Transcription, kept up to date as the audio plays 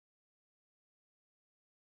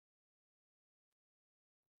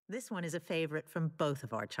This one is a favourite from both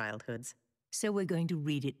of our childhoods. So we're going to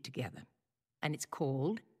read it together. And it's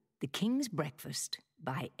called The King's Breakfast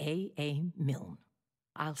by A. Milne.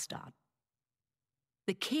 I'll start.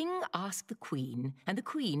 The king asked the queen, and the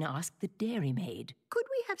queen asked the dairymaid. Could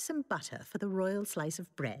we have some butter for the royal slice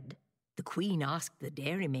of bread? The queen asked the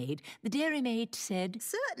dairymaid. The dairymaid said,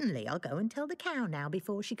 Certainly, I'll go and tell the cow now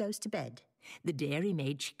before she goes to bed. The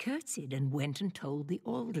dairymaid, she curtsied and went and told the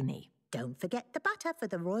Alderney. Don't forget the butter for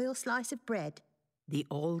the royal slice of bread. The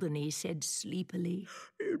Alderney said sleepily,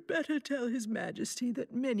 You'd better tell His Majesty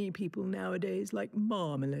that many people nowadays like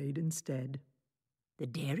marmalade instead. The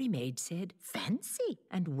dairymaid said, Fancy,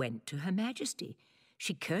 and went to Her Majesty.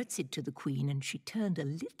 She curtsied to the Queen and she turned a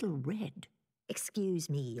little red. Excuse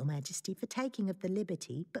me, Your Majesty, for taking of the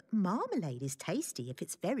liberty, but marmalade is tasty if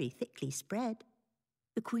it's very thickly spread.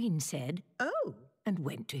 The Queen said, Oh, and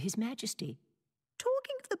went to His Majesty.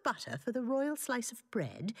 Talking of the butter for the royal slice of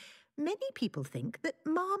bread, many people think that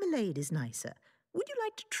marmalade is nicer. Would you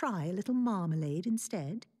like to try a little marmalade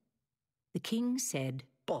instead? The king said,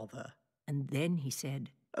 Bother. And then he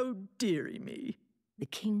said, Oh, dearie me. The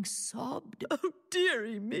king sobbed. Oh,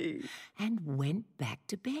 dearie me. And went back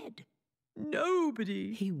to bed.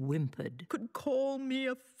 Nobody, he whimpered, could call me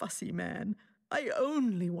a fussy man. I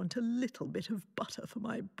only want a little bit of butter for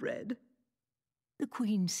my bread. The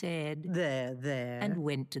Queen said, There, there, and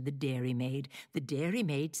went to the dairymaid. The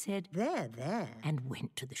dairymaid said, There, there, and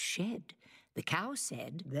went to the shed. The cow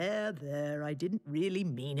said, There, there, I didn't really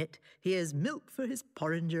mean it. Here's milk for his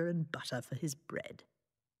porringer and butter for his bread.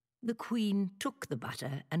 The Queen took the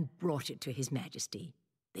butter and brought it to His Majesty.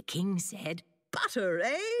 The king said, Butter,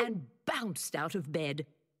 eh? And bounced out of bed.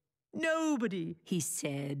 Nobody, he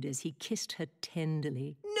said as he kissed her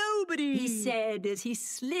tenderly. Nobody, he said as he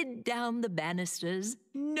slid down the banisters.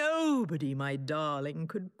 Nobody, my darling,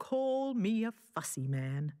 could call me a fussy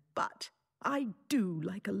man. But I do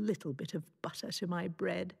like a little bit of butter to my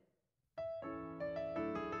bread.